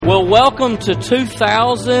Well, welcome to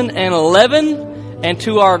 2011 and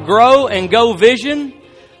to our Grow and Go vision.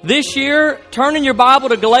 This year, turn in your Bible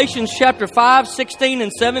to Galatians chapter 5, 16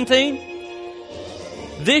 and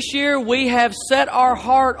 17. This year, we have set our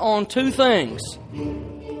heart on two things: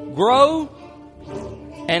 grow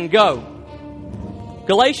and go.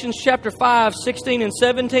 Galatians chapter 5, 16 and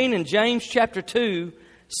 17, and James chapter 2,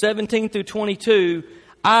 17 through 22.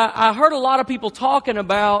 I heard a lot of people talking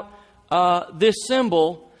about this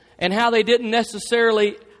symbol and how they didn't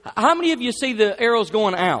necessarily... How many of you see the arrows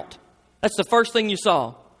going out? That's the first thing you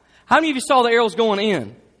saw. How many of you saw the arrows going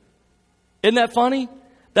in? Isn't that funny?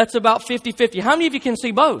 That's about 50-50. How many of you can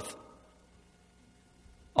see both?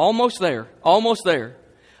 Almost there. Almost there.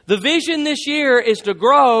 The vision this year is to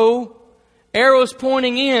grow, arrows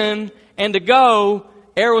pointing in, and to go,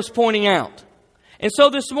 arrows pointing out. And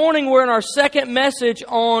so this morning we're in our second message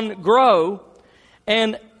on grow.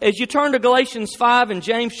 And as you turn to Galatians 5 and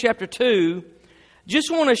James chapter 2, just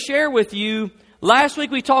want to share with you, last week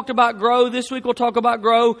we talked about grow, this week we'll talk about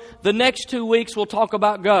grow, the next 2 weeks we'll talk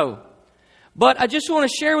about go. But I just want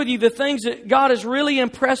to share with you the things that God has really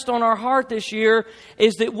impressed on our heart this year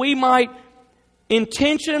is that we might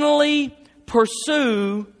intentionally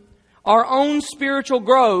pursue our own spiritual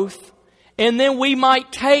growth, and then we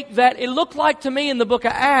might take that. It looked like to me in the book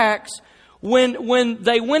of Acts, when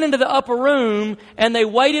they went into the upper room and they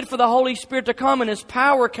waited for the Holy Spirit to come and His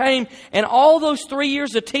power came, and all those 3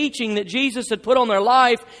 years of teaching that Jesus had put on their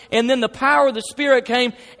life, and then the power of the Spirit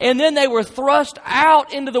came, and then they were thrust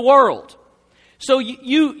out into the world. So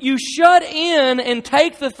you shut in and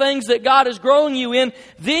take the things that God is growing you in,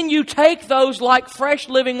 then you take those like fresh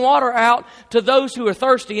living water out to those who are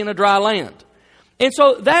thirsty in a dry land. And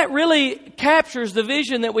so that really captures the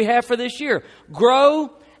vision that we have for this year.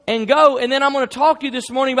 Grow and go. And then I'm going to talk to you this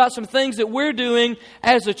morning about some things that we're doing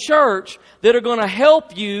as a church that are going to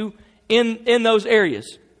help you in those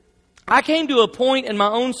areas. I came to a point in my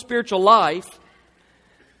own spiritual life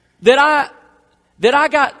that I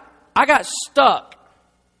got stuck.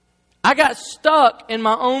 I got stuck in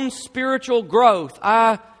my own spiritual growth.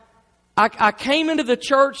 I came into the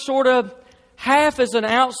church sort of half as an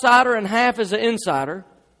outsider and half as an insider.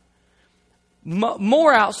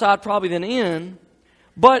 More outside probably than in.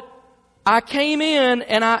 But I came in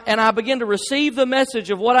and I began to receive the message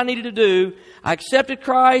of what I needed to do. I accepted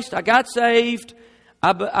Christ. I got saved.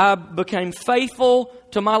 I became faithful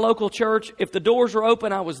to my local church. If the doors were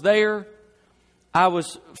open, I was there. I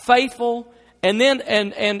was faithful. And then,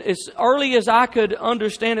 and as early as I could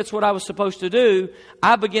understand it's what I was supposed to do,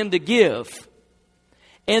 I began to give.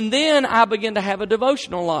 And then I began to have a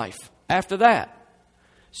devotional life after that.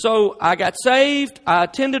 So I got saved. I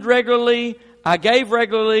attended regularly. I gave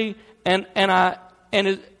regularly, and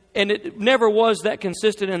it never was that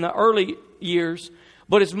consistent in the early years.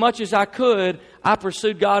 But as much as I could, I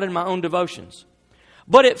pursued God in my own devotions.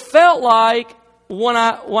 But it felt like when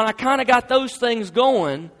I kind of got those things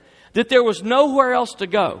going, that there was nowhere else to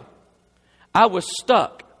go. I was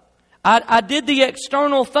stuck. I did the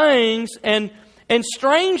external things, and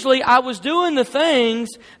strangely, I was doing the things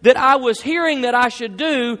that I was hearing that I should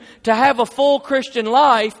do to have a full Christian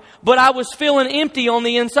life, but I was feeling empty on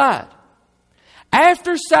the inside.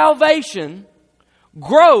 After salvation,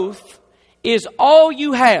 growth is all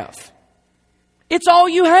you have. It's all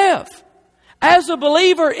you have. As a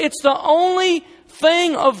believer, it's the only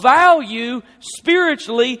thing of value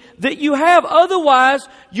spiritually that you have. Otherwise,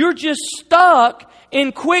 you're just stuck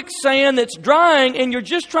in quicksand that's drying, and you're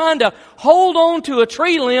just trying to hold on to a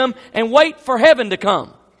tree limb and wait for heaven to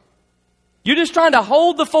come. You're just trying to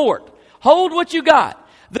hold the fort. Hold what you got.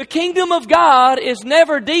 The kingdom of God is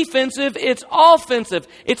never defensive, it's offensive.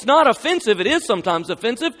 It's not offensive, it is sometimes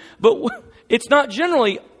offensive, but it's not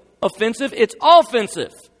generally offensive, it's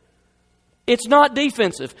offensive. It's not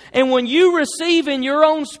defensive. And when you receive in your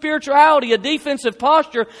own spirituality a defensive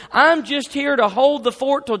posture, I'm just here to hold the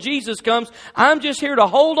fort till Jesus comes. I'm just here to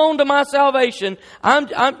hold on to my salvation.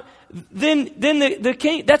 Then the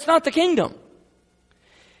king, that's not the kingdom.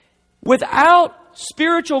 Without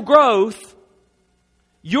spiritual growth,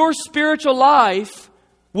 your spiritual life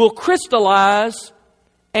will crystallize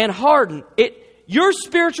and harden. Your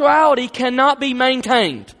spirituality cannot be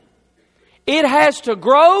maintained. It has to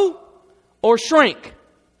grow or shrink.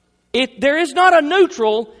 There is not a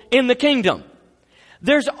neutral in the kingdom.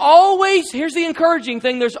 There's always, here's the encouraging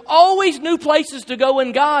thing, there's always new places to go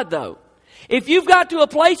in God, though. If you've got to a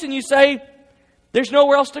place and you say, there's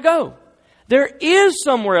nowhere else to go, there is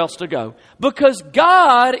somewhere else to go. Because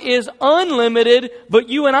God is unlimited, but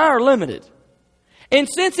you and I are limited. And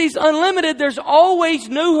since He's unlimited, there's always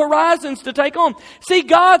new horizons to take on. See,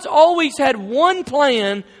 God's always had one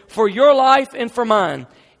plan for your life and for mine.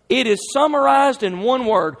 It is summarized in one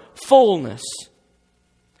word: fullness.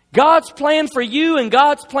 God's plan for you and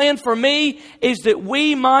God's plan for me is that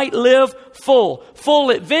we might live full. Full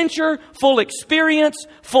adventure, full experience,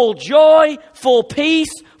 full joy, full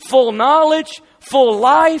peace, full knowledge, full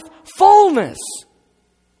life, fullness.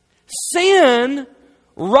 Sin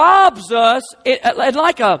robs us,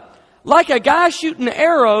 like a guy shooting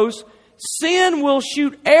arrows. Sin will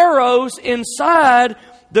shoot arrows inside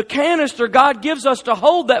the canister God gives us to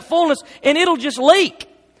hold that fullness, and it'll just leak.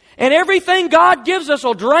 And everything God gives us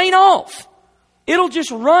will drain off. It'll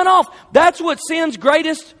just run off. That's what sin's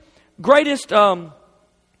greatest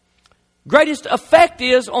effect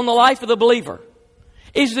is on the life of the believer,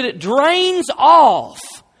 is that it drains off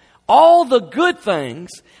all the good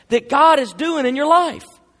things that God is doing in your life.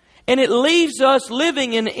 And it leaves us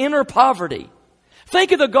living in inner poverty.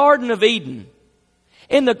 Think of the Garden of Eden.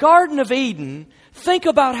 In the Garden of Eden, think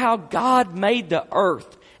about how God made the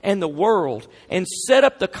earth and the world and set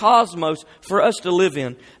up the cosmos for us to live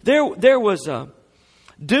in. There was a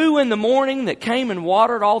dew in the morning that came and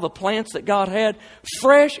watered all the plants that God had.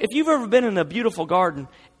 Fresh. If you've ever been in a beautiful garden,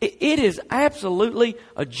 it is absolutely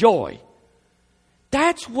a joy.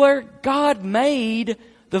 That's where God made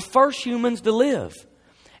the first humans to live.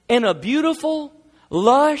 In a beautiful,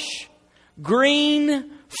 lush,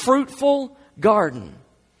 green, fruitful garden.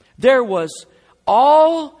 There was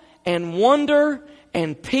awe and wonder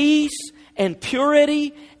and peace and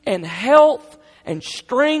purity and health and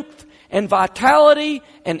strength and vitality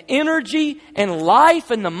and energy and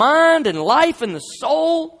life in the mind and life in the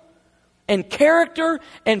soul and character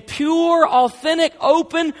and pure, authentic,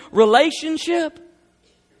 open relationship.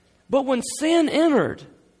 But when sin entered,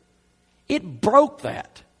 it broke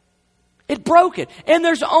that. It broke it. And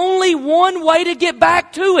there's only one way to get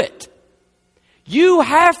back to it. You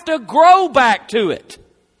have to grow back to it.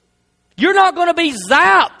 You're not going to be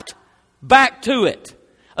zapped back to it.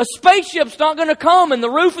 A spaceship's not going to come and the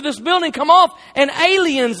roof of this building come off and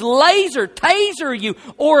aliens taser you,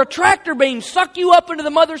 or a tractor beam suck you up into the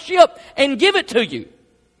mothership and give it to you.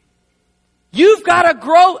 You've got to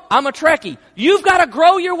grow. I'm a Trekkie. You've got to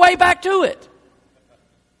grow your way back to it.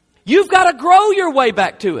 You've got to grow your way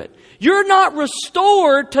back to it. You're not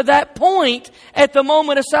restored to that point at the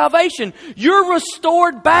moment of salvation. You're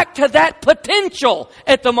restored back to that potential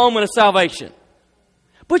at the moment of salvation.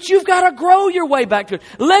 But you've got to grow your way back to it.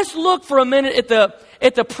 Let's look for a minute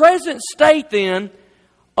at the present state then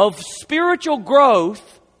of spiritual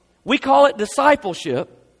growth. We call it discipleship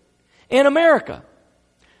in America.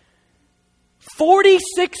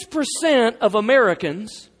 46% of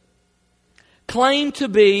Americans claim to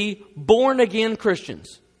be born-again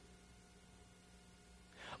Christians.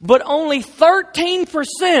 But only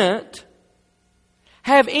 13%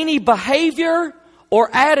 have any behavior or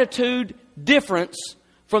attitude difference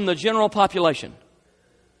from the general population.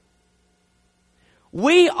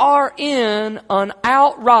 We are in an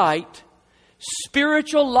outright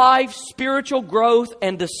spiritual life, spiritual growth,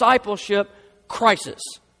 and discipleship crisis.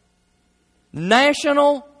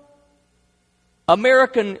 National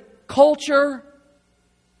American culture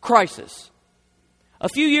crisis. A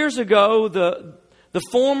few years ago, the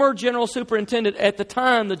former general superintendent, at the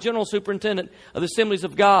time the general superintendent of the Assemblies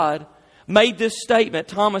of God, made this statement,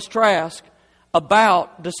 Thomas Trask,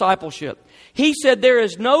 about discipleship. He said there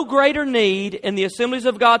is no greater need in the Assemblies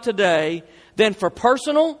of God today than for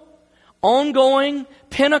personal, ongoing,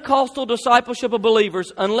 Pentecostal discipleship of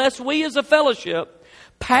believers. Unless we as a fellowship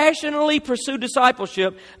passionately pursue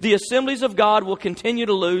discipleship, the Assemblies of God will continue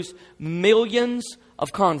to lose millions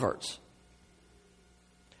of converts.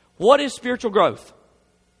 What is spiritual growth?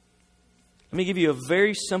 Let me give you a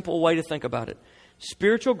very simple way to think about it.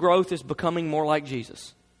 Spiritual growth is becoming more like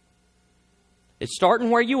Jesus. It's starting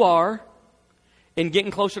where you are and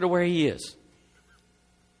getting closer to where He is.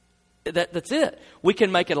 That's it. We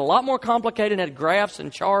can make it a lot more complicated and add graphs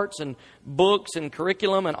and charts and books and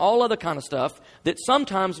curriculum and all other kind of stuff that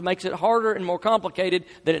sometimes makes it harder and more complicated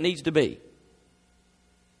than it needs to be.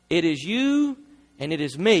 It is you and it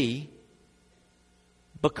is me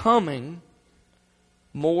becoming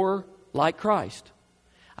more like Christ.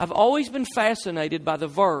 I've always been fascinated by the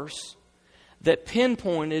verse that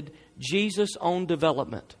pinpointed Jesus' own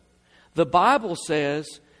development. The Bible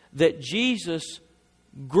says that Jesus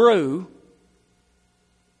grew.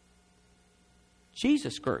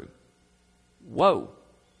 Jesus grew. Whoa.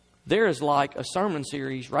 There is like a sermon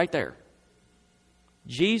series right there.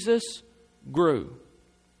 Jesus grew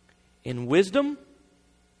in wisdom,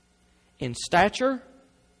 in stature,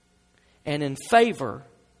 and in favor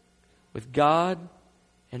with God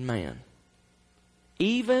and man.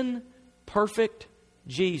 Even perfect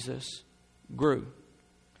Jesus grew.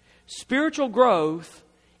 Spiritual growth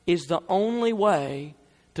is the only way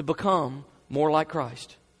to become more like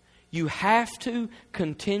Christ. You have to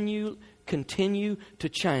continue to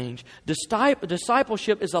change.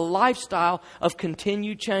 Discipleship is a lifestyle of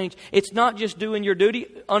continued change. It's not just doing your duty.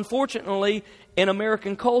 Unfortunately, in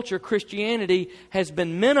American culture, Christianity has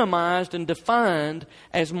been minimized and defined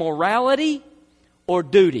as morality or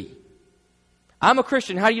duty. I'm a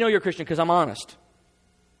Christian. How do you know you're a Christian? Because I'm honest.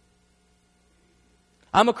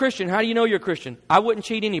 I'm a Christian. How do you know you're a Christian? I wouldn't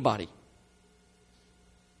cheat anybody.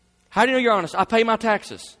 How do you know you're honest? I pay my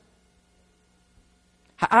taxes.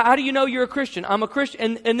 How do you know you're a Christian? I'm a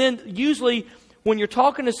Christian. And then usually when you're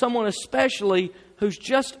talking to someone especially who's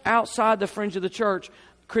just outside the fringe of the church,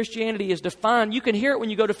 Christianity is defined. You can hear it when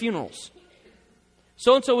you go to funerals.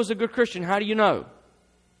 So-and-so was a good Christian. How do you know?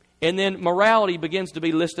 And then morality begins to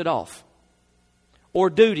be listed off.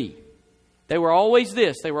 Or duty. They were always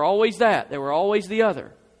this. They were always that. They were always the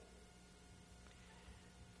other.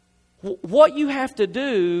 What you have to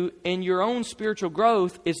do in your own spiritual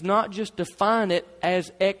growth is not just define it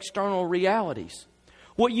as external realities.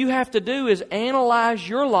 What you have to do is analyze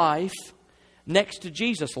your life next to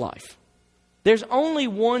Jesus' life. There's only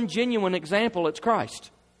one genuine example, it's Christ.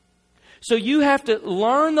 So you have to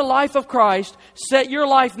learn the life of Christ, set your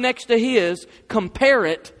life next to His, compare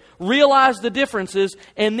it, realize the differences,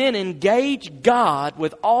 and then engage God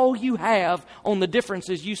with all you have on the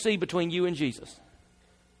differences you see between you and Jesus.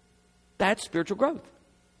 That's spiritual growth.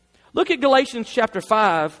 Look at Galatians chapter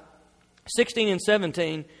 5, 16 and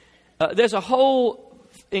 17. There's a whole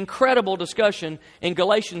incredible discussion in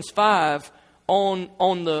Galatians 5 on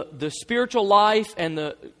the spiritual life and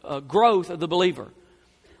the growth of the believer.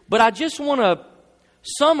 But I just want to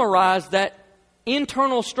summarize that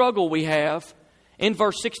internal struggle we have in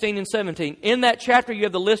verse 16 and 17. In that chapter, you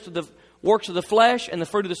have the list of the works of the flesh and the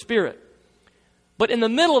fruit of the Spirit. But in the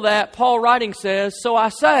middle of that, Paul writing says, "So I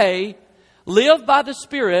say, live by the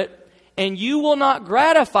Spirit, and you will not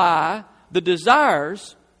gratify the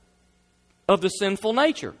desires of the sinful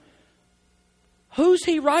nature." Who's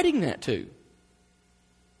he writing that to?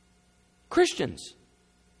 Christians.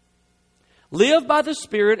 Live by the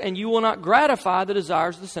Spirit, and you will not gratify the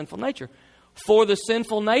desires of the sinful nature. For the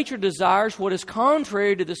sinful nature desires what is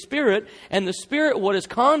contrary to the Spirit, and the Spirit what is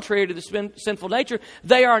contrary to the sinful nature.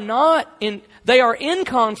 They are in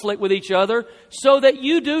conflict with each other, so that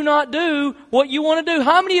you do not do what you want to do.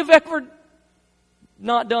 How many have ever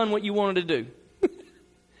not done what you wanted to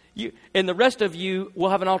do? And the rest of you, we'll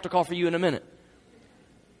have an altar call for you in a minute.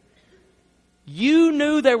 You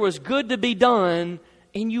knew there was good to be done,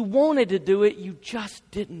 and you wanted to do it, you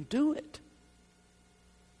just didn't do it.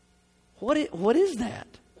 What is that?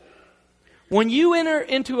 When you enter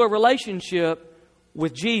into a relationship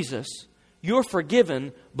with Jesus, you're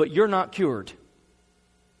forgiven, but you're not cured.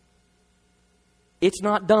 It's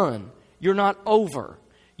not done. You're not over.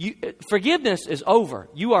 Forgiveness is over.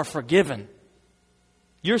 You are forgiven.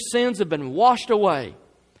 Your sins have been washed away.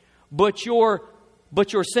 But your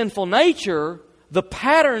sinful nature, the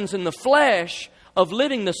patterns in the flesh of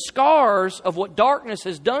living, the scars of what darkness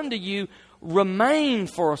has done to you, remain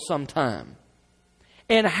for some time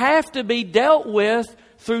and have to be dealt with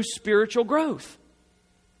through spiritual growth.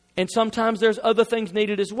 And sometimes there's other things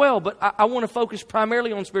needed as well, but I want to focus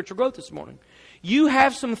primarily on spiritual growth this morning. You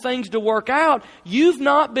have some things to work out. You've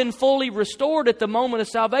not been fully restored at the moment of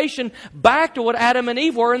salvation back to what Adam and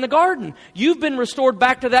Eve were in the garden. You've been restored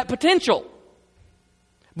back to that potential.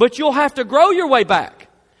 But you'll have to grow your way back.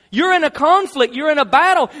 You're in a conflict. You're in a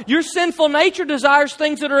battle. Your sinful nature desires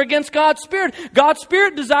things that are against God's Spirit. God's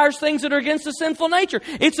Spirit desires things that are against the sinful nature.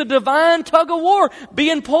 It's a divine tug of war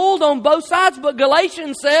being pulled on both sides. But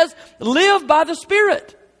Galatians says, live by the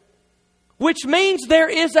Spirit. Which means there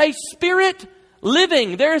is a spirit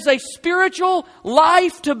living. There is a spiritual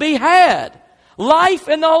life to be had. Life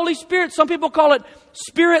in the Holy Spirit. Some people call it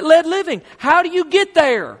Spirit-led living. How do you get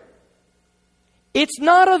there? It's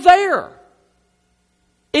not a there.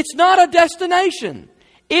 It's not a destination.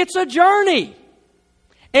 It's a journey.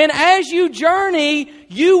 And as you journey,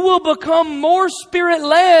 you will become more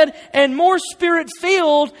Spirit-led and more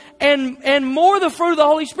Spirit-filled, and more the fruit of the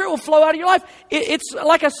Holy Spirit will flow out of your life. It's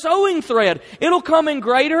like a sewing thread. It'll come in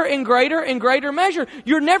greater and greater and greater measure.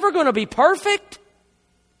 You're never going to be perfect.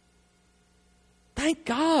 Thank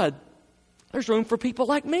God there's room for people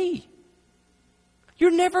like me. You're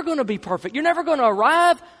never going to be perfect. You're never going to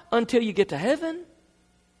arrive until you get to heaven.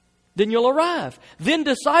 Then you'll arrive. Then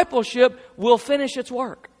discipleship will finish its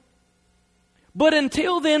work. But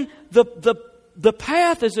until then, the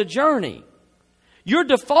path is a journey. Your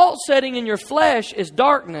default setting in your flesh is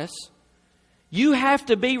darkness. You have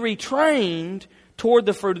to be retrained toward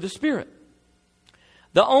the fruit of the Spirit.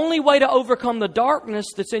 The only way to overcome the darkness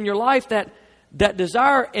that's in your life, that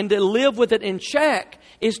desire, and to live with it in check,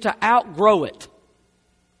 is to outgrow it.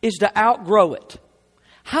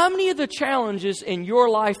 How many of the challenges in your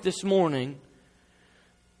life this morning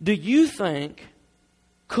do you think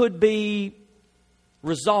could be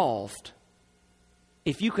resolved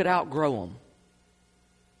if you could outgrow them?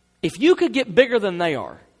 If you could get bigger than they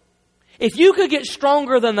are. If you could get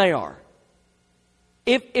stronger than they are.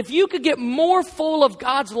 If you could get more full of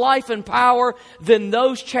God's life and power than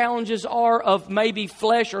those challenges are of maybe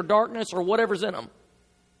flesh or darkness or whatever's in them.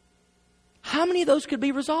 How many of those could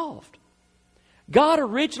be resolved? God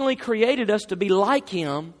originally created us to be like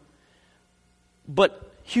Him,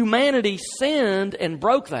 but humanity sinned and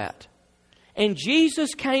broke that. And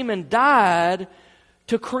Jesus came and died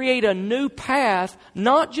to create a new path,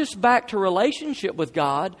 not just back to relationship with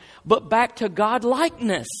God, but back to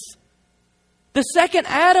God-likeness. The second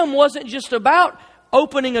Adam wasn't just about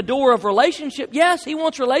opening a door of relationship. Yes, He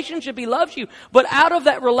wants relationship. He loves you. But out of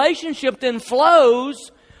that relationship then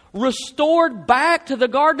flows, restored back to the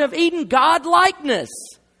Garden of Eden, God-likeness.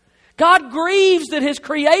 God grieves that His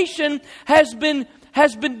creation has been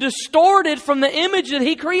distorted from the image that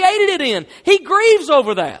He created it in. He grieves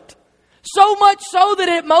over that. So much so that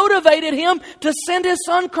it motivated Him to send His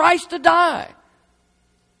Son Christ to die.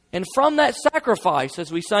 And from that sacrifice,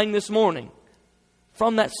 as we sang this morning,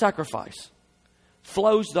 from that sacrifice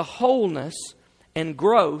flows the wholeness and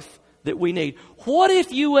growth that we need. What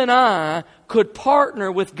if you and I could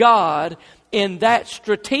partner with God in that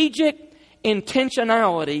strategic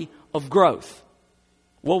intentionality of growth?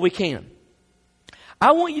 Well, we can.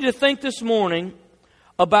 I want you to think this morning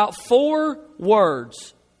about 4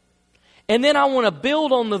 words. And then I want to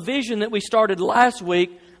build on the vision that we started last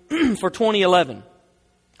week for 2011.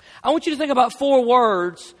 I want you to think about 4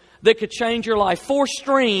 words that could change your life. 4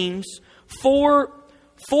 streams, 4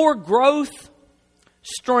 growth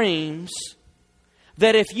streams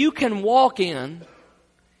that if you can walk in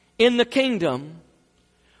the kingdom,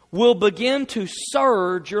 will begin to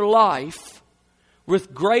surge your life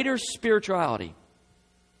with greater spirituality.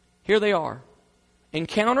 Here they are.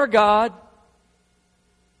 Encounter God.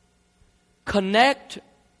 Connect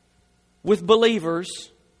with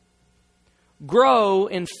believers. Grow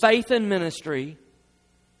in faith and ministry.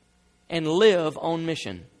 And live on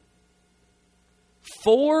mission.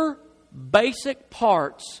 4 basic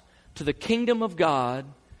parts to the kingdom of God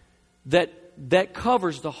that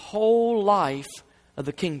covers the whole life of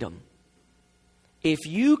the kingdom. If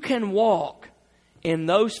you can walk in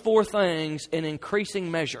those 4 things in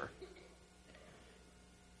increasing measure,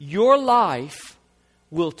 your life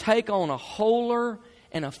will take on a wholer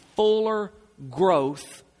and a fuller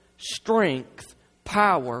growth, strength,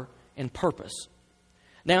 power, and purpose.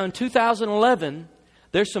 Now in 2011,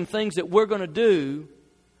 there's some things that we're going to do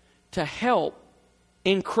to help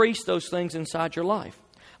increase those things inside your life.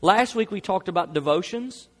 Last week we talked about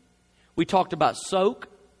devotions. We talked about soak.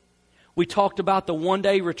 We talked about the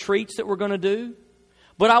one-day retreats that we're going to do.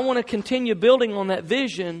 But I want to continue building on that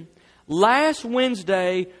vision. Last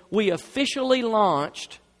Wednesday, we officially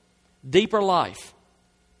launched Deeper Life.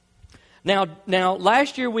 Now,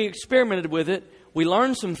 last year we experimented with it. We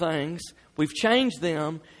learned some things. We've changed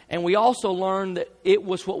them. And we also learned that it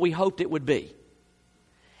was what we hoped it would be.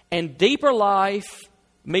 And Deeper Life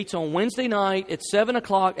meets on Wednesday night at 7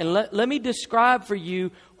 o'clock. And let me describe for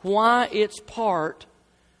you why it's part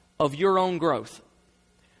of your own growth.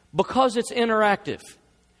 Because it's interactive.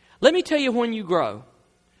 Let me tell you when you grow.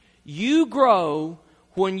 You grow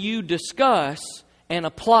when you discuss and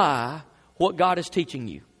apply what God is teaching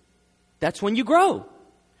you. That's when you grow.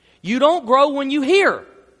 You don't grow when you hear.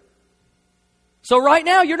 So right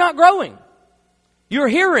now you're not growing. You're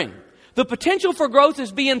hearing. The potential for growth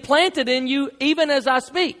is being planted in you even as I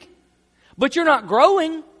speak. But you're not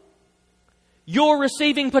growing. You're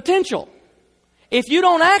receiving potential. If you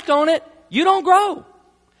don't act on it, you don't grow.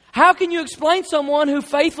 How can you explain someone who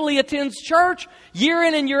faithfully attends church year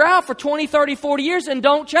in and year out for 20, 30, 40 years and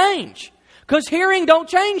don't change? Because hearing don't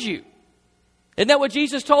change you. Isn't that what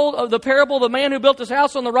Jesus told of the parable of the man who built his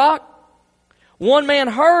house on the rock? One man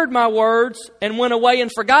heard my words and went away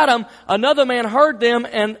and forgot them. Another man heard them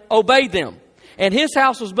and obeyed them. And his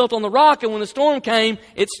house was built on the rock, and when the storm came,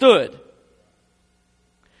 it stood.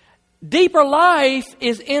 Deeper Life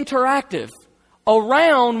is interactive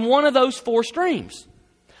around one of those 4 streams.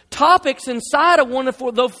 Topics inside of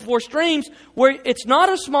those 4 streams where it's not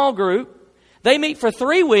a small group. They meet for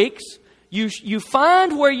 3 weeks. You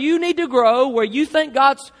find where you need to grow, where you think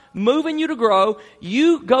God's moving you to grow.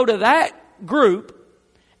 You go to that group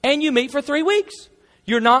and you meet for 3 weeks.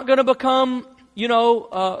 You're not going to become,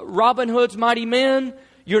 Robin Hood's Mighty Men.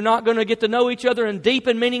 You're not going to get to know each other in deep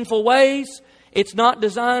and meaningful ways. It's not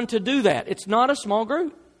designed to do that. It's not a small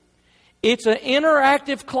group. It's an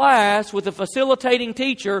interactive class with a facilitating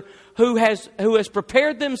teacher who has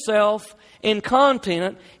prepared themselves in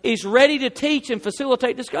content, is ready to teach and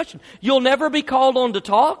facilitate discussion. You'll never be called on to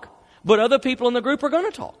talk, but other people in the group are going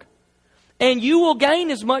to talk. And you will gain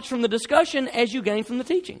as much from the discussion as you gain from the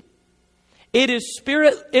teaching. It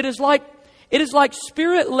is like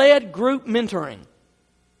spirit-led group mentoring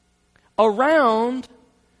around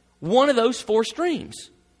one of those 4 streams.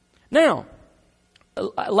 Now,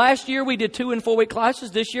 last year we did 2 and 4 week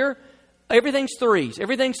classes. This year, everything's threes.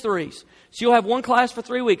 So you'll have one class for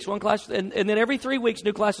 3 weeks, one class, and then every 3 weeks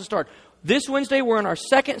new classes start. This Wednesday we're in our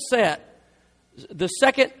second set, the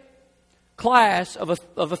second class of a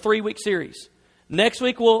 3-week series. The next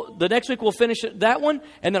week we'll finish that one,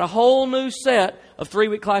 and then a whole new set of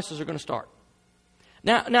 3-week classes are going to start.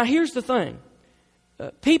 Now here's the thing.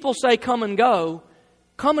 People say come and go,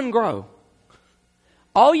 come and grow.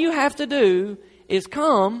 All you have to do is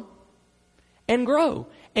come and grow.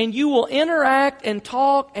 And you will interact and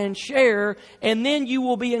talk and share, and then you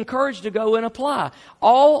will be encouraged to go and apply.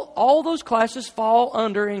 All those classes fall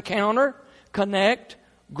under encounter, connect,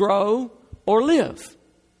 grow, or live.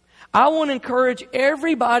 I want to encourage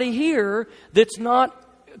everybody here that's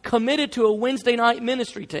not committed to a Wednesday night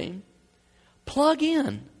ministry team, plug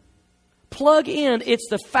in. Plug in. It's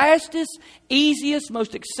the fastest, easiest,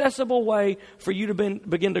 most accessible way for you to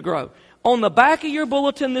begin to grow. On the back of your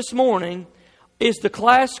bulletin this morning is the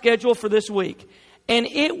class schedule for this week. And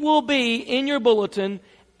it will be in your bulletin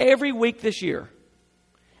every week this year.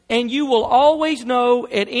 And you will always know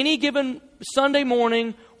at any given Sunday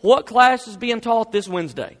morning what class is being taught this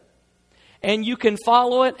Wednesday. And you can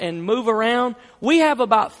follow it and move around. We have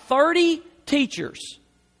about 30 teachers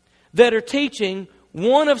that are teaching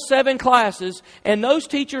one of 7 classes, and those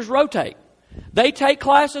teachers rotate. They take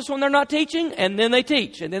classes when they're not teaching, and then they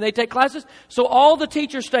teach, and then they take classes. So all the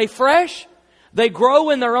teachers stay fresh. They grow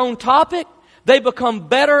in their own topic. They become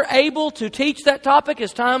better able to teach that topic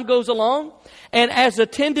as time goes along. And as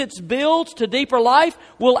attendance builds to deeper life,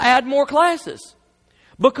 we'll add more classes.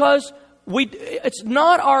 Because it's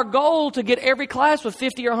not our goal to get every class with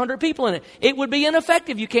 50 or 100 people in it. It would be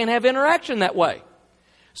ineffective. You can't have interaction that way.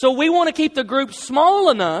 So we want to keep the group small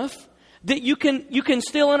enough that you can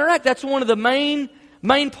still interact. That's one of the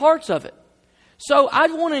main parts of it. So I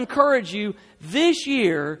want to encourage you, this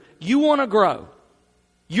year, you want to grow.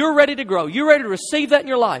 You're ready to grow. You're ready to receive that in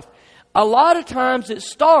your life. A lot of times it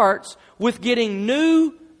starts with getting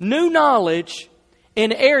new knowledge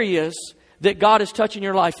in areas that God is touching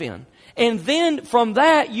your life in. And then from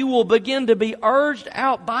that, you will begin to be urged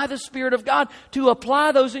out by the Spirit of God to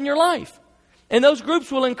apply those in your life. And those groups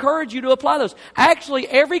will encourage you to apply those. Actually,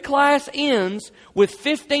 every class ends with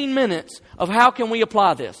 15 minutes of how can we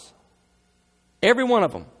apply this. Every one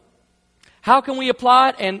of them. How can we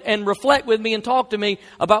apply it and reflect with me and talk to me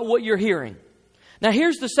about what you're hearing. Now,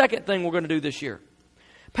 here's the second thing we're going to do this year.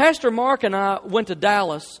 Pastor Mark and I went to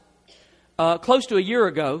Dallas close to a year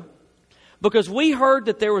ago because we heard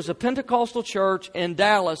that there was a Pentecostal church in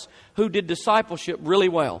Dallas who did discipleship really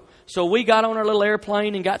well. So we got on our little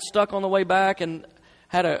airplane and got stuck on the way back and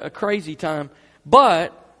had a crazy time.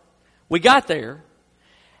 But we got there.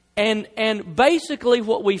 And basically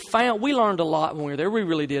what we found, we learned a lot when we were there. We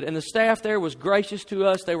really did. And the staff there was gracious to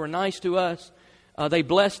us. They were nice to us. They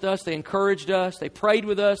blessed us. They encouraged us. They prayed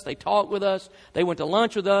with us. They talked with us. They went to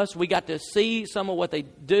lunch with us. We got to see some of what they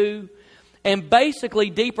do. And basically,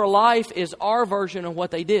 Deeper Life is our version of what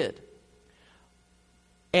they did.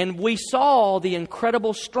 And we saw the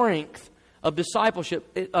incredible strength of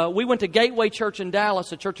discipleship. We went to Gateway Church in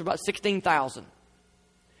Dallas, a church of about 16,000.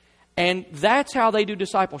 And that's how they do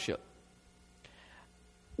discipleship.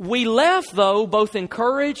 We left, though, both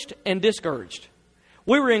encouraged and discouraged.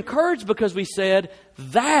 We were encouraged because we said,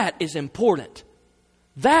 that is important.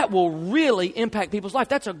 That will really impact people's life.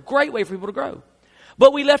 That's a great way for people to grow.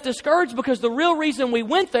 But we left discouraged because the real reason we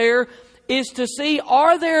went there is to see,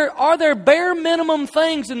 are there bare minimum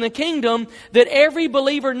things in the kingdom that every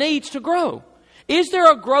believer needs to grow? Is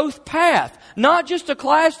there a growth path? Not just a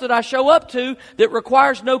class that I show up to that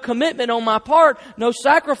requires no commitment on my part, no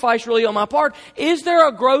sacrifice really on my part. Is there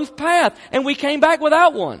a growth path? And we came back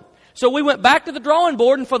without one. So we went back to the drawing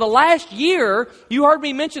board, and for the last year, you heard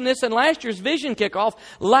me mention this in last year's Vision Kickoff,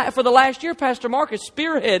 for the last year, Pastor Mark has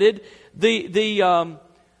spearheaded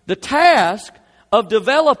the task of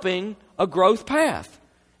developing a growth path.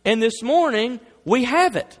 And this morning, we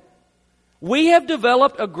have it. We have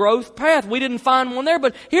developed a growth path. We didn't find one there,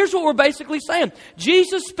 but here's what we're basically saying.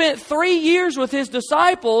 Jesus spent 3 years with His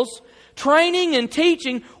disciples training and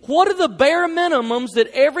teaching what are the bare minimums that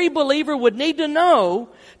every believer would need to know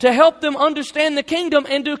to help them understand the kingdom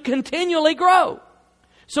and to continually grow.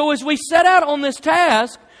 So as we set out on this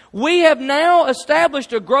task, we have now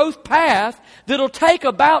established a growth path that'll take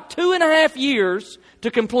about 2.5 years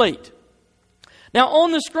to complete. Now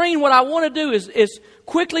on the screen, what I want to do is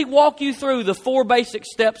quickly walk you through the 4 basic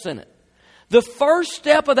steps in it. The first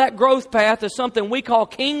step of that growth path is something we call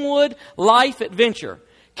Kingwood Life Adventure.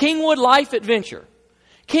 Kingwood Life Adventure.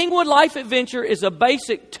 Kingwood Life Adventure is a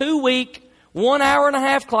basic 2-week, 1 hour and a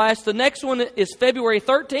half class. The next one is February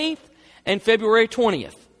 13th and February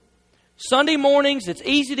 20th. Sunday mornings, it's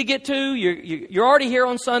easy to get to. You're already here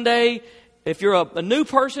on Sunday. If you're a new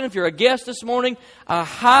person, if you're a guest this morning, I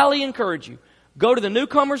highly encourage you. Go to the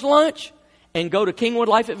newcomers lunch and go to Kingwood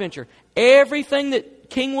Life Adventure. Everything that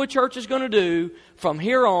Kingwood Church is going to do from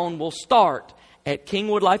here on will start at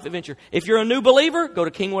Kingwood Life Adventure. If you're a new believer, go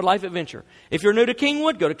to Kingwood Life Adventure. If you're new to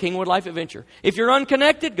Kingwood, go to Kingwood Life Adventure. If you're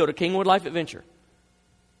unconnected, go to Kingwood Life Adventure.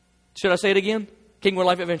 Should I say it again? Kingwood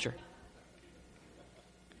Life Adventure.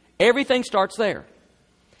 Everything starts there.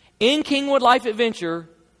 In Kingwood Life Adventure,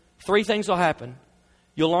 3 things will happen.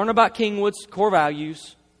 You'll learn about Kingwood's core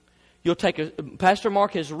values. Pastor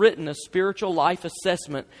Mark has written a spiritual life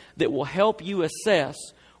assessment that will help you assess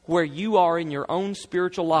where you are in your own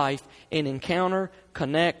spiritual life and encounter,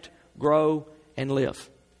 connect, grow, and live.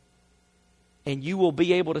 And you will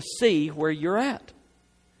be able to see where you're at.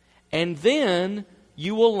 And then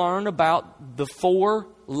you will learn about the 4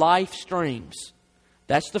 life streams.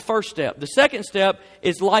 That's the first step. The second step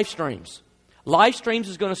is life streams. Life streams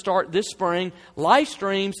is going to start this spring. Life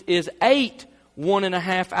streams is 8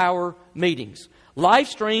 1.5-hour meetings. Life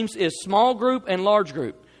streams is small group and large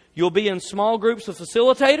group. You'll be in small groups of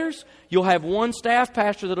facilitators. You'll have one staff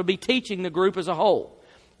pastor that'll be teaching the group as a whole.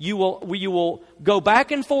 You will go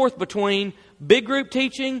back and forth between big group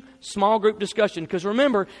teaching, small group discussion. Because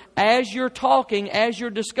remember, as you're talking, as you're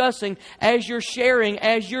discussing, as you're sharing,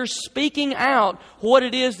 as you're speaking out what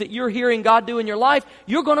it is that you're hearing God do in your life,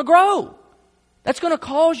 you're going to grow. That's going to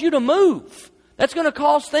cause you to move. That's going to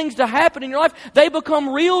cause things to happen in your life. They become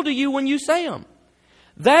real to you when you say them.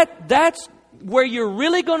 That's where you're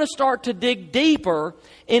really going to start to dig deeper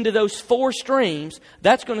into those 4 streams.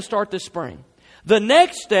 That's going to start this spring. The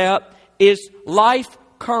next step is life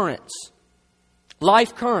currents.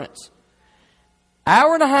 Life currents.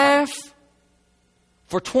 1.5 hours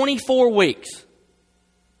for 24 weeks.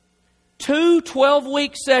 2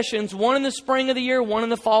 12-week sessions, one in the spring of the year, one in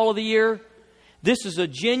the fall of the year. This is a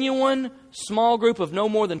genuine small group of no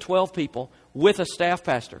more than 12 people with a staff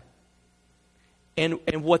pastor.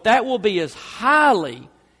 And what that will be is highly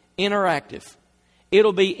interactive.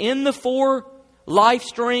 It'll be in the 4 life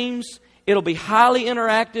streams. It'll be highly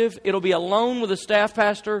interactive. It'll be alone with a staff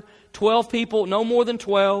pastor, 12 people, no more than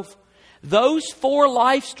 12. Those 4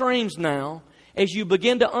 life streams now, as you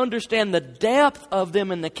begin to understand the depth of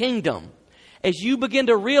them in the kingdom, as you begin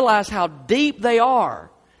to realize how deep they are,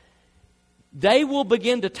 they will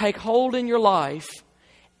begin to take hold in your life.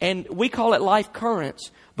 And we call it life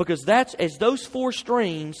currents because that's as those 4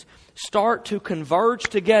 streams start to converge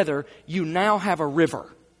together, you now have a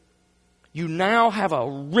river. You now have a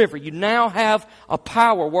river. You now have a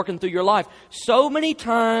power working through your life. So many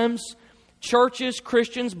times, churches,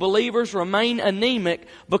 Christians, believers remain anemic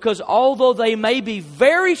because although they may be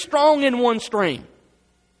very strong in one stream,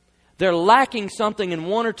 they're lacking something in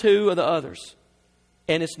 1 or 2 of the others.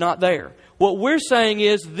 And it's not there. What we're saying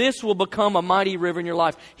is this will become a mighty river in your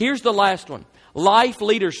life. Here's the last one. Life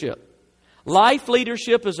leadership. Life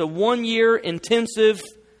leadership is a 1-year intensive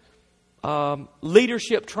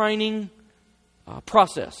leadership training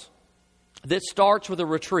process that starts with a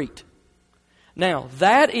retreat. Now,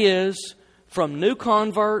 that is from new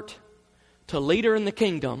convert to leader in the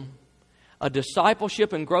kingdom, a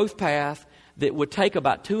discipleship and growth path that would take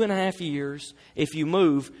about 2.5 years if you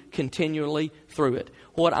move continually through it.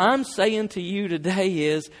 What I'm saying to you today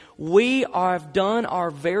is we have done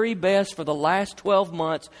our very best for the last 12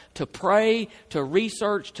 months to pray, to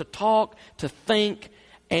research, to talk, to think,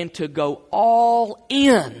 and to go all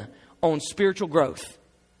in on spiritual growth.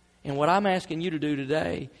 And what I'm asking you to do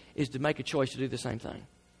today is to make a choice to do the same thing.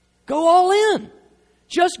 Go all in.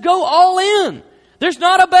 Just go all in. There's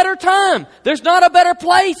not a better time. There's not a better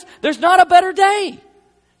place. There's not a better day.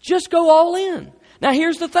 Just go all in. Now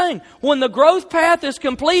here's the thing. When the growth path is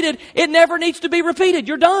completed, it never needs to be repeated.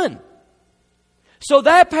 You're done. So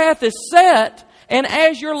that path is set, And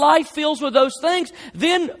as your life fills with those things,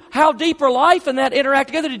 then how deeper life and that interact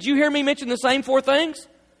together. Did you hear me mention the same 4 things?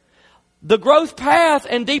 The growth path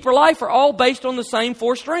and deeper life are all based on the same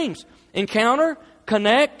 4 streams. Encounter,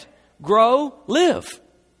 connect, grow, live.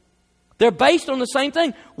 They're based on the same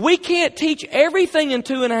thing. We can't teach everything in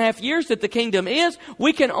 2.5 years that the kingdom is.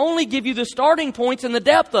 We can only give you the starting points and the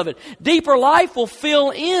depth of it. Deeper life will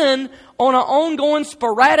fill in on an ongoing,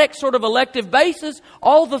 sporadic, sort of elective basis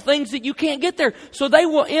all the things that you can't get there. So they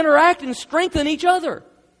will interact and strengthen each other.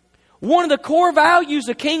 One of the core values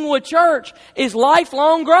of Kingwood Church is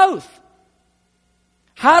lifelong growth.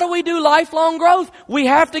 How do we do lifelong growth? We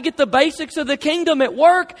have to get the basics of the kingdom at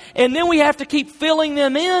work, and then we have to keep filling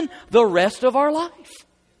them in the rest of our life.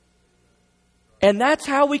 And that's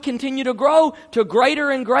how we continue to grow to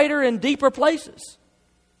greater and greater and deeper places.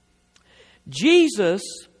 Jesus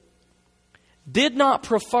did not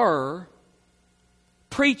prefer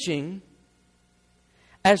preaching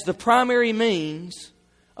as the primary means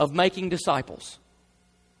of making disciples.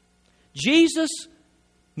 Jesus'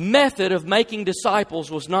 method of making disciples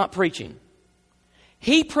was not preaching.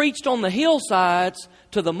 He preached on the hillsides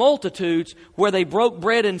to the multitudes where they broke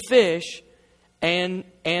bread and fish, and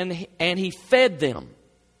he fed them.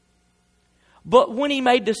 But when he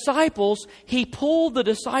made disciples, he pulled the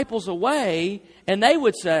disciples away, and they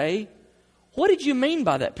would say, "What did you mean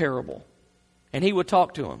by that parable?" And he would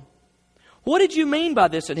talk to them. "What did you mean by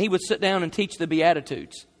this?" And he would sit down and teach the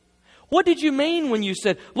Beatitudes. "What did you mean when you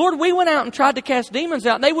said, 'Lord, we went out and tried to cast demons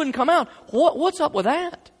out and they wouldn't come out'? What's up with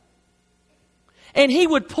that?" And he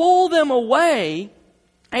would pull them away,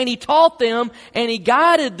 and he taught them and he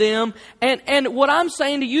guided them. And what I'm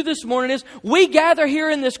saying to you this morning is, we gather here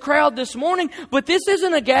in this crowd this morning, but this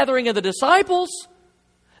isn't a gathering of the disciples.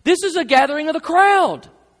 This is a gathering of the crowd.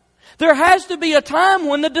 There has to be a time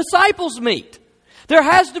when the disciples meet. There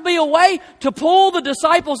has to be a way to pull the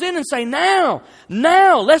disciples in and say, now,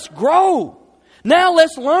 let's grow. Now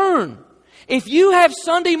let's learn. If you have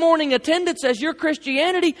Sunday morning attendance as your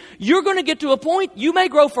Christianity, you're going to get to a point, you may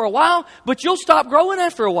grow for a while, but you'll stop growing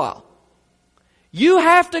after a while. You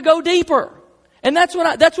have to go deeper. And that's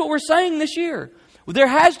what we're saying this year. There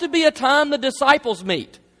has to be a time the disciples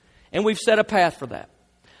meet. And we've set a path for that.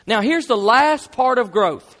 Now here's the last part of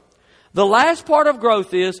growth. The last part of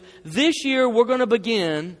growth is, this year we're going to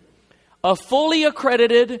begin a fully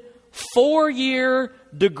accredited 4-year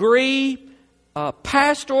degree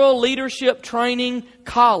pastoral leadership training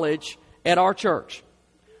college at our church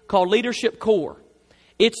called Leadership Core.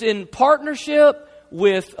 It's in partnership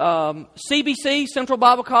with CBC, Central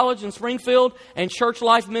Bible College in Springfield, and Church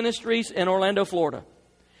Life Ministries in Orlando, Florida.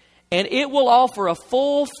 And it will offer a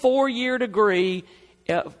full 4-year degree.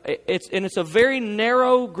 It's a very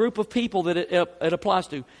narrow group of people that it applies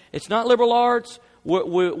to. It's not liberal arts.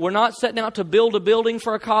 We're not setting out to build a building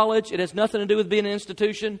for a college. It has nothing to do with being an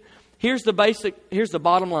institution. Here's the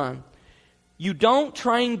bottom line. You don't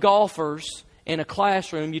train golfers in a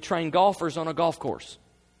classroom. You train golfers on a golf course.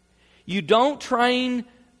 You don't train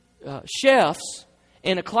chefs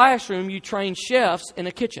in a classroom. You train chefs in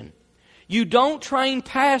a kitchen. You don't train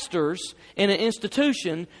pastors in an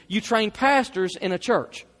institution. You train pastors in a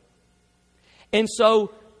church. And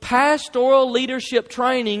so pastoral leadership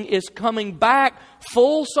training is coming back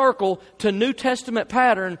full circle to New Testament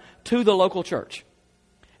pattern to the local church.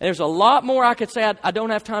 And there's a lot more I could say. I don't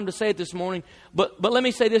have time to say it this morning. But let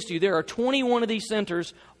me say this to you. There are 21 of these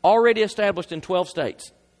centers already established in 12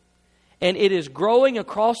 states. And it is growing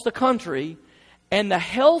across the country. And the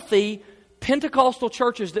healthy Pentecostal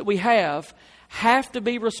churches that we have to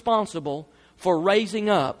be responsible for raising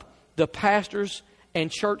up the pastors and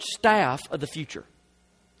church staff of the future.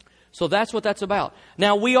 So that's what that's about.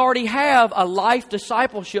 Now, we already have a life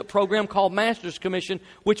discipleship program called Master's Commission,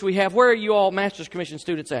 which we have. Where are you all Master's Commission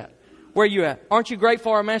students at? Where are you at? Aren't you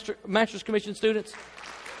grateful for our Master's Commission students?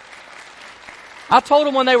 I told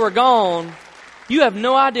them when they were gone, you have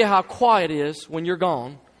no idea how quiet it is when you're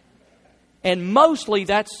gone. And mostly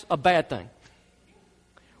that's a bad thing.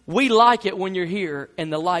 We like it when you're here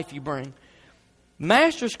and the life you bring.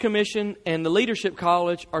 Master's Commission and the Leadership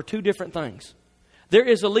College are two different things. There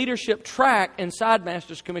is a leadership track inside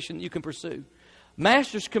Master's Commission that you can pursue.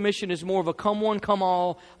 Master's Commission is more of a come one, come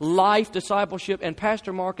all life discipleship. And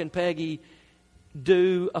Pastor Mark and Peggy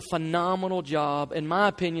do a phenomenal job. In my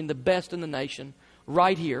opinion, the best in the nation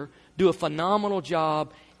right here. Do a phenomenal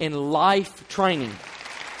job in life training.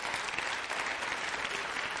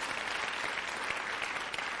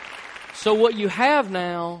 So what you have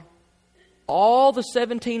now, all the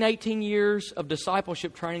 17, 18 years of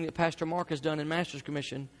discipleship training that Pastor Mark has done in Master's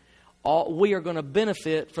Commission, we are going to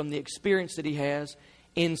benefit from the experience that he has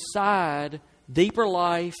inside Deeper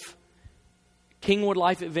Life, Kingwood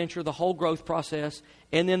Life Adventure, the whole growth process.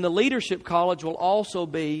 And then the Leadership College will also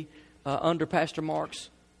be under Pastor Mark's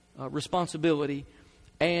responsibility.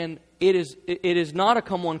 And it is not a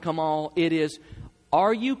come one, come all. It is,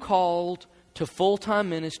 are you called to full-time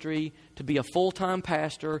ministry, to be a full-time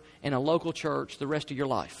pastor in a local church the rest of your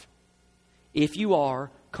life? If you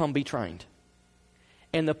are, come be trained.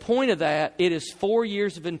 And the point of that, it is 4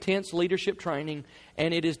 years of intense leadership training,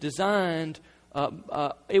 and it is designed,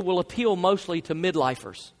 it will appeal mostly to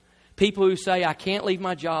midlifers. People who say, I can't leave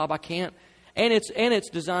my job, I can't. And it's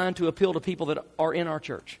designed to appeal to people that are in our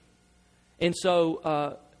church. And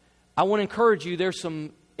so I want to encourage you, there's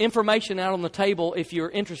some information out on the table if you're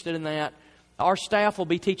interested in that. Our staff will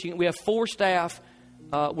be teaching. We have 4 staff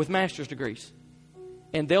with master's degrees.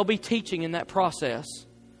 And they'll be teaching in that process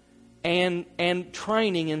and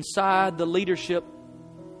training inside the leadership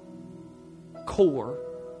core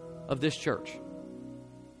of this church.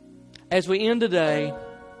 As we end today,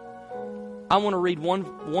 I want to read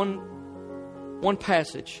one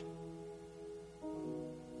passage.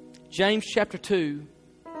 James chapter 2,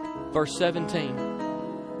 verse 17.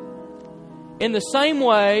 In the same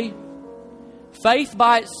way, faith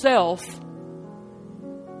by itself,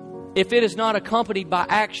 if it is not accompanied by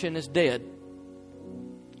action, is dead.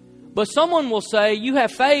 But someone will say, you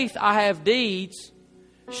have faith, I have deeds.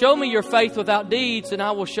 Show me your faith without deeds, and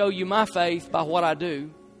I will show you my faith by what I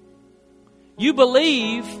do. You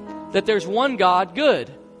believe that there's one God, good.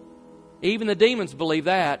 Even the demons believe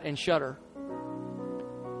that and shudder.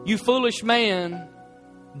 You foolish man,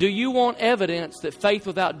 do you want evidence that faith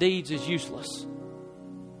without deeds is useless?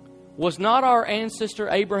 Was not our ancestor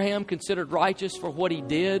Abraham considered righteous for what he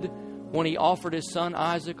did when he offered his son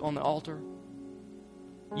Isaac on the altar?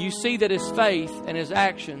 You see that his faith and his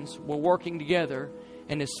actions were working together,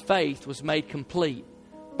 and his faith was made complete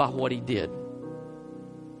by what he did.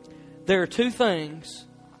 There are 2 things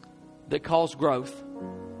that cause growth.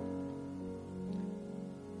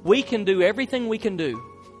 We can do everything we can do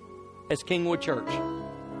as Kingwood Church.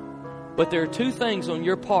 But there are 2 things on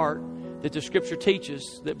your part that the Scripture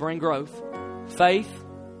teaches that bring growth. Faith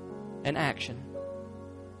and action.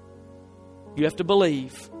 You have to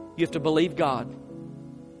believe. You have to believe God.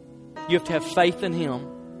 You have to have faith in Him.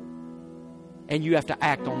 And you have to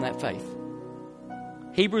act on that faith.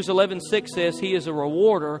 Hebrews 11:6 says He is a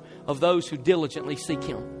rewarder of those who diligently seek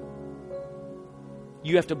Him.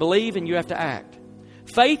 You have to believe and you have to act.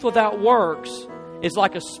 Faith without works is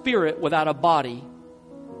like a spirit without a body.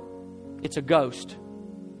 It's a ghost.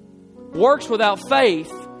 Works without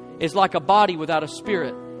faith is like a body without a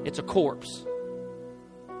spirit. It's a corpse.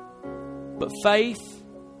 But faith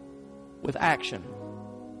with action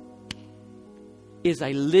is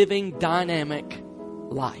a living, dynamic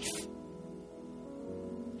life.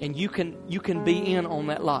 And you can be in on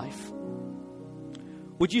that life.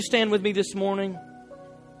 Would you stand with me this morning?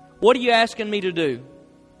 What are you asking me to do?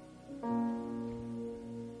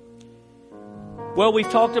 Well, we've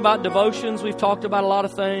talked about devotions. We've talked about a lot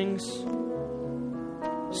of things.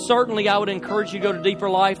 Certainly, I would encourage you to go to Deeper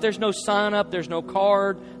Life. There's no sign up. There's no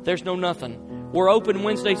card. There's no nothing. We're open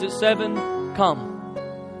Wednesdays at 7. Come.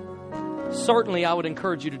 Certainly, I would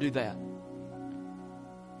encourage you to do that.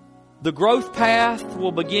 The growth path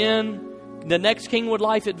will begin. The next Kingwood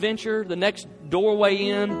Life Adventure, the next doorway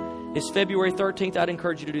in is February 13th. I'd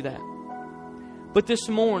encourage you to do that. But this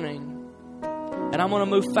morning, and I'm going to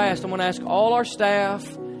move fast, I'm going to ask all our staff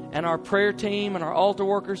and our prayer team and our altar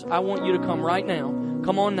workers, I want you to come right now.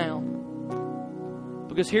 Come on now.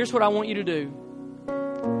 Because here's what I want you to do.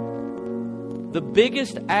 The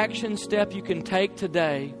biggest action step you can take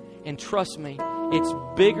today, and trust me, it's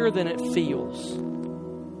bigger than it feels.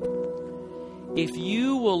 If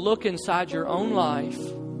you will look inside your own life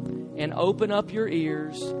and open up your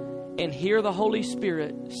ears and hear the Holy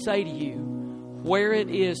Spirit say to you where it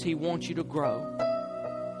is He wants you to grow,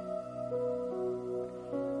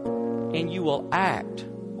 and you will act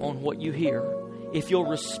on what you hear, if you'll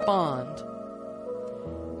respond,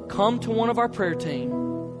 come to one of our prayer team,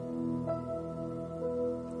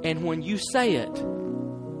 and when you say it,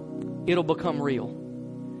 it'll become real.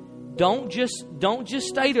 Don't just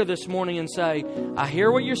stay there this morning and say, I hear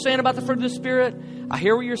what you're saying about the fruit of the Spirit. I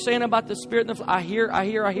hear what you're saying about the Spirit. I hear.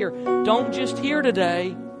 Don't just hear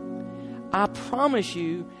today. I promise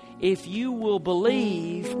you, if you will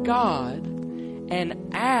believe God and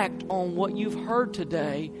act on what you've heard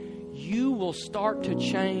today, you will start to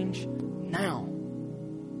change now.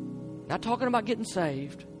 Not talking about getting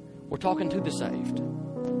saved. We're talking to the saved.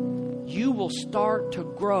 You will start to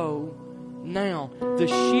grow now. The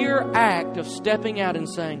sheer act of stepping out and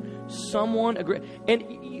saying, someone agree.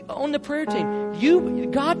 And on the prayer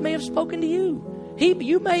team, God may have spoken to you.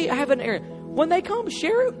 You may have an area. When they come,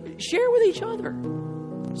 share with each other.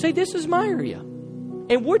 Say, this is my area.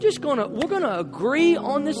 And we're gonna agree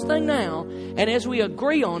on this thing now. And as we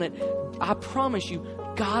agree on it, I promise you,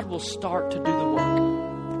 God will start to do the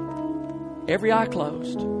work. Every eye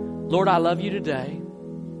closed. Lord, I love you today.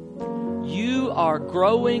 You are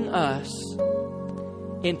growing us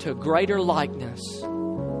into greater likeness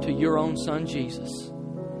to your own Son, Jesus.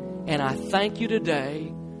 And I thank you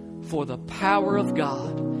today for the power of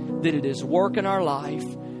God, that it is work in our life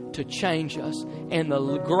to change us, and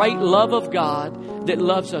the great love of God that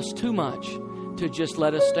loves us too much to just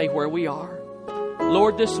let us stay where we are.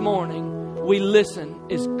 Lord, this morning we listen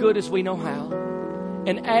as good as we know how.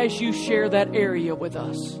 And as you share that area with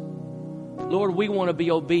us, Lord, we want to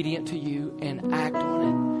be obedient to you and act on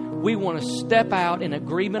it. We want to step out in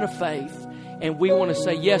agreement of faith. And we want to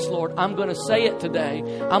say, yes, Lord, I'm going to say it today.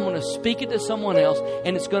 I'm going to speak it to someone else,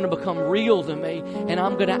 and it's going to become real to me. And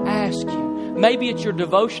I'm going to ask you. Maybe it's your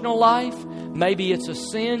devotional life. Maybe it's a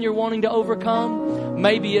sin you're wanting to overcome.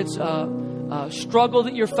 Maybe it's a struggle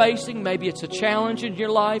that you're facing. Maybe it's a challenge in your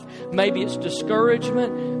life. Maybe it's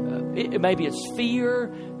discouragement. Maybe it's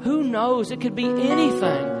fear. Who knows? It could be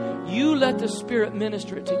anything. You let the Spirit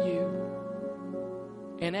minister it to you.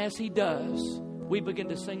 And as He does, we begin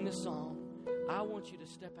to sing this song. I want you to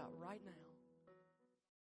step out right now.